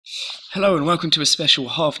Hello and welcome to a special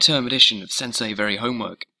half-term edition of Sensei Very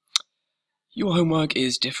Homework. Your homework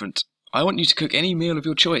is different. I want you to cook any meal of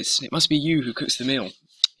your choice, and it must be you who cooks the meal.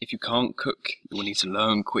 If you can't cook, you will need to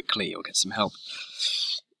learn quickly or get some help.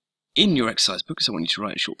 In your exercise books, I want you to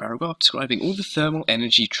write a short paragraph describing all the thermal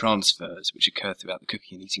energy transfers which occur throughout the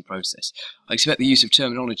cooking and eating process. I expect the use of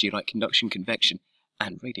terminology like conduction, convection,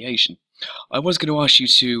 and radiation. I was going to ask you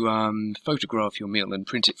to photograph your meal and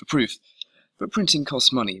print it for proof, but printing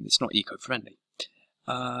costs money and it's not eco-friendly.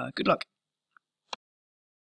 Good luck.